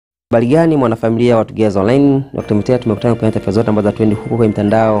Habari gani mwanafamilia wa Together Online? Nakutetea tumekutana kwenye taarifa zote ambazo trend huko kwenye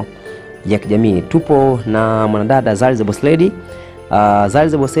mitandao ya kijamii. Tupo na mwanadada ZARI the BOSSLADY. ZARI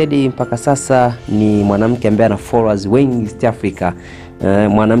the BOSSLADY mpaka sasa ni mwanamke ambaye ana followers wengi East Africa.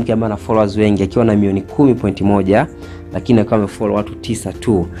 Mwanamke ambaye ana followers wengi akiwa na milioni 10.1, lakini akawa amefollow watu 9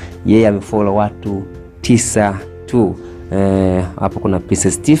 tu. Yeye amefollow watu 9 tu. Hapo kuna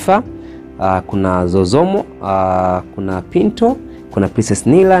Princess Tifa, kuna Zozomo, kuna Pinto, kuna Princess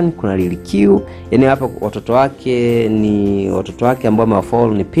Nilan, kuna Lilikiu. Yani hapa watoto wake ambao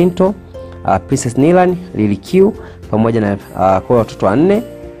wamefollow ni Pinto, Princess Nilan, Lilikiu pamoja na kwa watoto 4.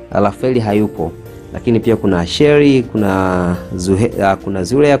 Lafeli hayupo. Lakini pia kuna Sherry, kuna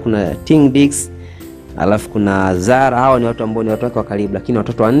Zulia, kuna Dix, alafu kuna Zara. Hao ni watu ambao ni watu wake wa karibu, lakini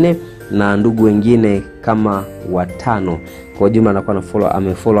watoto 4 na ndugu wengine kama 5. Kwa jumla anakuwa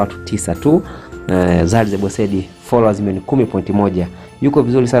amefollow watu 9 tu. ZARI the BOSSLADY followers milioni 10.1. Yuko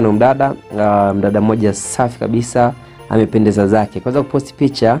vizuri sana mdada mmoja safi kabisa, amependeza zake. Kwanza kupost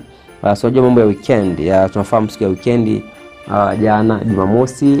picha, unajua mambo ya weekend, tunafahamu siku ya weekend, jana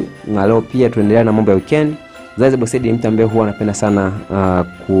Jumamosi na leo pia tuendelea na mambo ya weekend. ZARI the BOSSLADY mtu ambaye huwa anapenda sana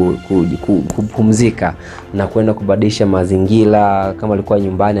kupumzika na kwenda kubadilisha mazingira. Kama alikuwa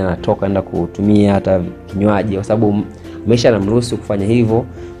nyumbani anatoka enda kutumia hata kinywaji, kwa sababu maisha yanamruhusu kufanya hivyo.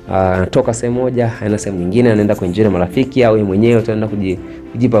 Anatoka sehemu moja aenda sehemu nyingine, anaenda kuenjoy na marafiki au yeye mwenyewe ataenda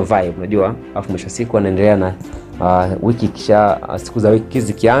kujipa vibe, unajua. Alafu mwisho siku anaendelea na wiki, kisha siku za wiki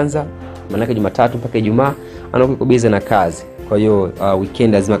zikianza, maana yake Jumatatu mpaka Ijumaa anakuwa busy na kazi. Kwa hiyo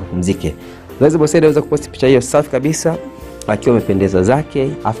weekend lazima kupumzike. ZARI the BOSSLADY anaweza kupost picha hiyo safi kabisa akiwa amependeza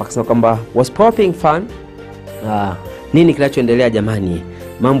zake, afa akasema kwamba was popping fun. Nini kinachoendelea jamani?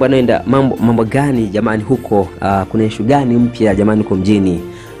 Mambo gani jamani huko? Kuna issue gani mpya jamani huko mjini?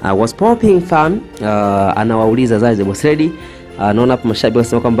 Was popping fun. Anawauliza ZARI the BOSSLADY. Naona hapo mashabiki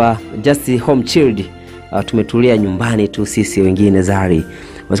wanasema kwamba just home chilled. Tumetulia nyumbani tu sisi wengine ZARI.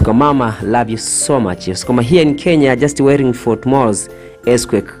 Wasema mama love you so much. Wasema here in Kenya just waiting for tomorrow's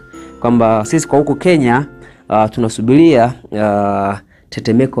earthquake. Kwamba sisi kwa huko Kenya tunasubiria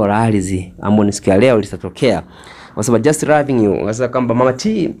tetemeko la ardhi ambalo ni siku ya leo litatokea. Wasema just loving you. Wasema kwamba mama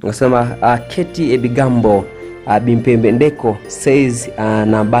T, wasema Keti Ebigambo Bimpembendeko says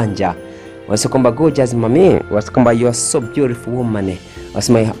na Banja. Wasema kwamba gorgeous mami. Wasema kwamba you are so beautiful woman.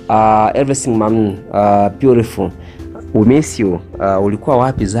 Wasema everything mami beautiful. We miss you. Ulikuwa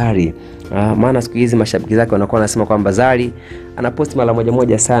wapi ZARI? Maana siku hizi mashabiki zake wanakuwa wanasema kwamba ZARI anaposti mara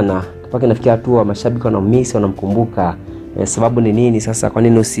moja sana, mpaka inafikia hatua mashabiki wanamiss, wanamkumbuka. Sababu ni nini sasa? Kwa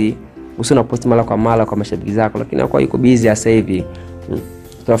nini unaposti mara kwa mara kwa mashabiki zako? Lakini kwa yuko busy sasa hivi.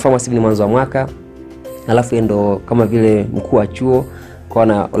 Tunafahamu sasa ni mwanzo wa mwaka, alafu ndo kama vile mkuu wa chuo,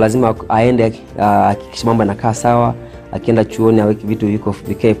 kwa lazima aende hakikisha mambo yanakaa sawa. Akienda chuoni aweke vitu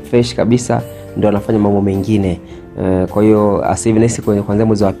vikae fresh kabisa, ndio anafanya mambo mengine. Kwa hiyo sasa hivi nesi kuanzia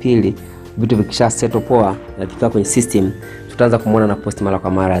mwezi wa pili vitu vikisha settle poa na kikaa kwenye system, tutaanza kumuona na post mara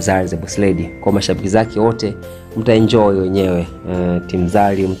kwa mara ZARI the BOSSLADY. Kwa mashabiki zake wote mtaenjoy wenyewe, team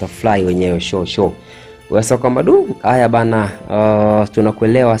ZARI mtafly wenyewe show. Wasa kwamba haya bana,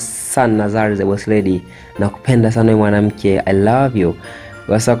 tunakuelewa sana ZARI the BOSSLADY na kupenda sana mwanamke, I love you.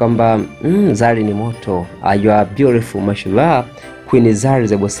 Wasa kwamba ZARI ni moto, you are beautiful mashallah, Queen ZARI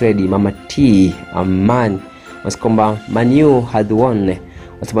the BOSSLADY, mama T aman. Wasa kwamba Manu had won.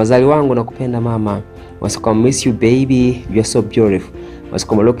 Wasa ZARI wangu nakupenda mama. Wasa kwamba miss you baby, you are so beautiful. Wasa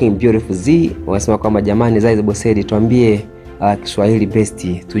kwamba looking beautiful Z. Wasa kwamba jamani ZARI the BOSSLADY tuambie Kiswahili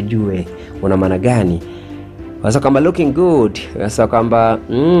best tujue una maana gani. Wasa kwamba looking good. Wasa kwamba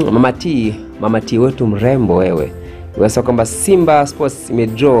mama T wetu mrembo wewe. Wasa kwamba Simba Sports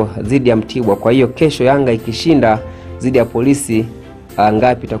imedraw dhidi ya Mtibwa, kwa hiyo kesho Yanga ikishinda dhidi ya Polisi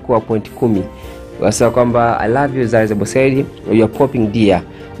ngapi itakuwa point 10. Wasa kwamba I love you ZARI the BOSSLADY, you are popping dear.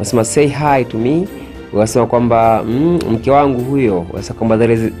 Wasema say hi to me. Wasema kwamba mke wangu huyo. Wasa kwamba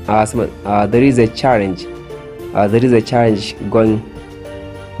there is a challenge. There is a challenge going,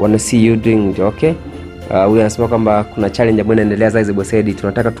 wanna see you doing okay. Huyu anasema kwamba kuna challenge ambayo inaendelea ZARI the BOSSLADY,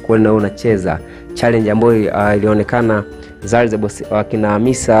 tunataka tukuone na wewe unacheza. Challenge ambayo ilionekana ZARI the BOSSLADY kina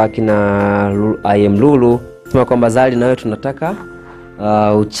Misa, kina I am Lulu. Anasema kwamba ZARI na wewe tunataka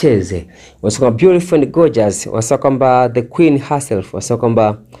ucheze. Wasema beautiful and gorgeous. Wasema kwamba the queen herself. Wasema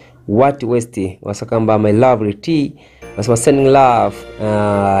kwamba what west. Wasema kwamba my lovely T. Wasema sending love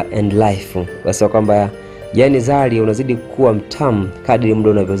and life. Wasema kwamba yani ZARI unazidi kuwa mtamu kadri muda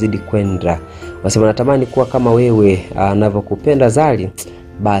unavyozidi kwenda. Wasema natamani kuwa kama wewe, ninavyokupenda ZARI.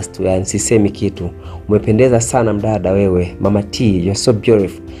 Basi tu yani sisemi kitu. Umependeza sana mdada wewe, mama T, you're so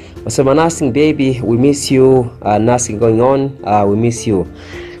beautiful. Wasema nothing baby, we miss you, nothing going on, we miss you.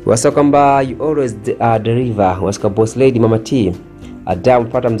 Wasa kwamba you always deliver. Wasa boss lady Mama T. Adam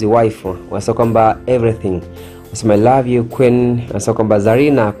pata mzi wife. Wasa kwamba everything. Wasa I love you queen. Wasa kwamba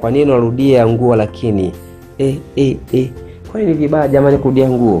Zarina, kwa nini unarudia nguo lakini? Kwa nini vibaya jamani kurudia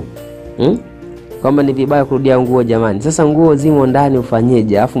nguo? Kwamba ni vibaya kurudia nguo jamani. Sasa nguo zimo ndani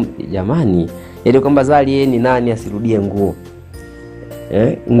ufanyeje? Alafu jamani, yaani kwamba Zari yeye ni nani asirudie nguo?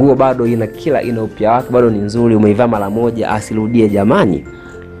 Nguo bado ina upya wake, bado ni nzuri, umeivaa mara moja, asirudie jamani.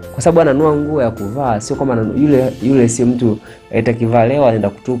 Kwa sababu ananua nguo ya kuvaa, sio kama yule si mtu atakivaa leo anaenda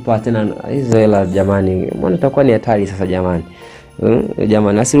kutupa tena hizo hela jamani. Mbona itakuwa ni hatari sasa jamani?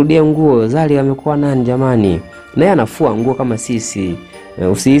 Jamani asirudie nguo. Zari amekuwa nani jamani? Naye anafua nguo kama sisi.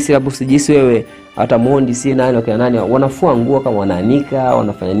 Usihisi labda usijisi wewe hata Mondi si nani wakina nani wanafua nguo kama wanaanika,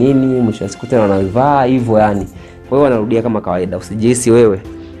 wanafanya nini, mwisho wa siku tena wanavaa hivyo yani. Kwa hiyo wanarudia kama kawaida. Usijisi wewe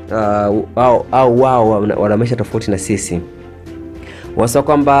wao wana maisha tofauti na sisi. Wasa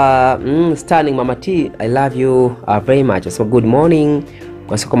kwamba stunning Mama T, I love you very much. So good morning.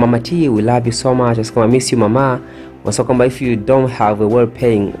 Wasa kwamba Mama T, we love you so much. Wasa kwamba miss you mama. Wasa kwamba if you don't have a well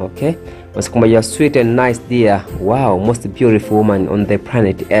paying, okay. Wasa kwamba you're sweet and nice dear. Wow, most beautiful woman on the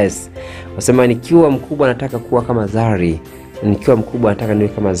planet Earth. Wasema nikiwa mkubwa nataka kuwa kama Zari. Nikiwa mkubwa nataka niwe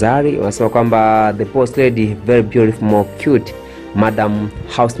kama Zari. Wasema kwamba the boss lady very beautiful, more cute, Madam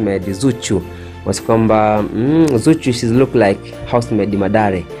housemaid Zuchu. Wasema kwamba Zuchu she look like housemaid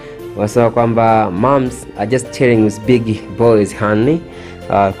Madare. Wasema kwamba moms are just chilling with big boys honey.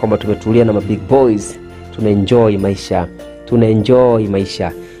 Kwamba tumetulia na big boys, tunaenjoy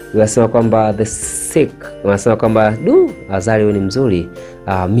maisha. Wasema kwamba the sick. Wasema kwamba Zari wewe ni mzuri.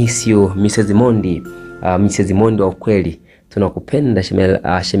 Miss you Mrs. Mondi. Mrs. Mondi wa ukweli. Tunakupenda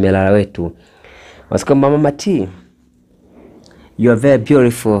shemelala wetu. Wasema kwamba Mama T, you are very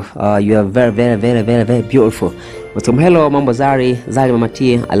beautiful. You are very very very very very beautiful. Wasema hello mambo Zari Mama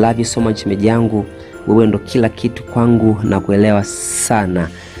T, I love you so much shemeji yangu. Wewe ndo kila kitu kwangu na kuelewa sana.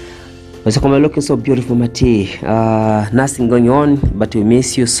 Wasema kwamba looking so beautiful Mama T. Nothing going on but we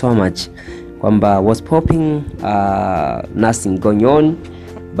miss you so much. Kwamba what's popping, nothing going on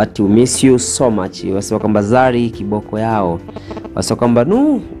but we miss you so much. Wasema kwamba Zari kiboko yao. Wasema kwamba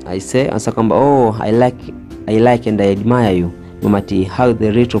wasema kwamba I like and I admire you Mama T. How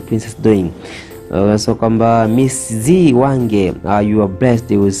the little princess doing? Wasema kwamba Miss Z Wange, you are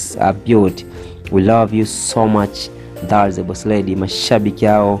blessed with a beauty. We love you so much. That's the boss lady. Mashabiki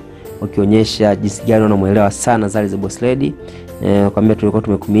yao wakionyesha jinsi gani wanamuelewa sana Zari the boss lady. Kwambia tulikuwa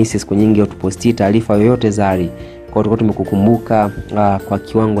tumekumisi siku nyingi utupostii taarifa yoyote Zari. Kwa tulikuwa tumekukumbuka kwa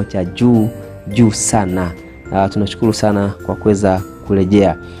kiwango cha juu sana. Tunashukuru sana kwa kuweza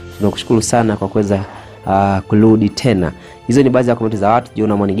kurejea. Tunakushukuru sana kwa kuweza kurudi tena. Hizo ni baadhi ya komenti za watu. Je,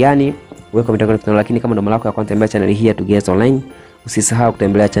 una maoni gani? Weka komenti yako hapo, lakini kama ndo mara yako ya kwanza tembelea channel hii ya Tugeza Online, usisahau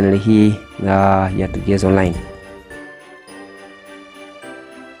kutembelea channel hii ya Tugeza Online.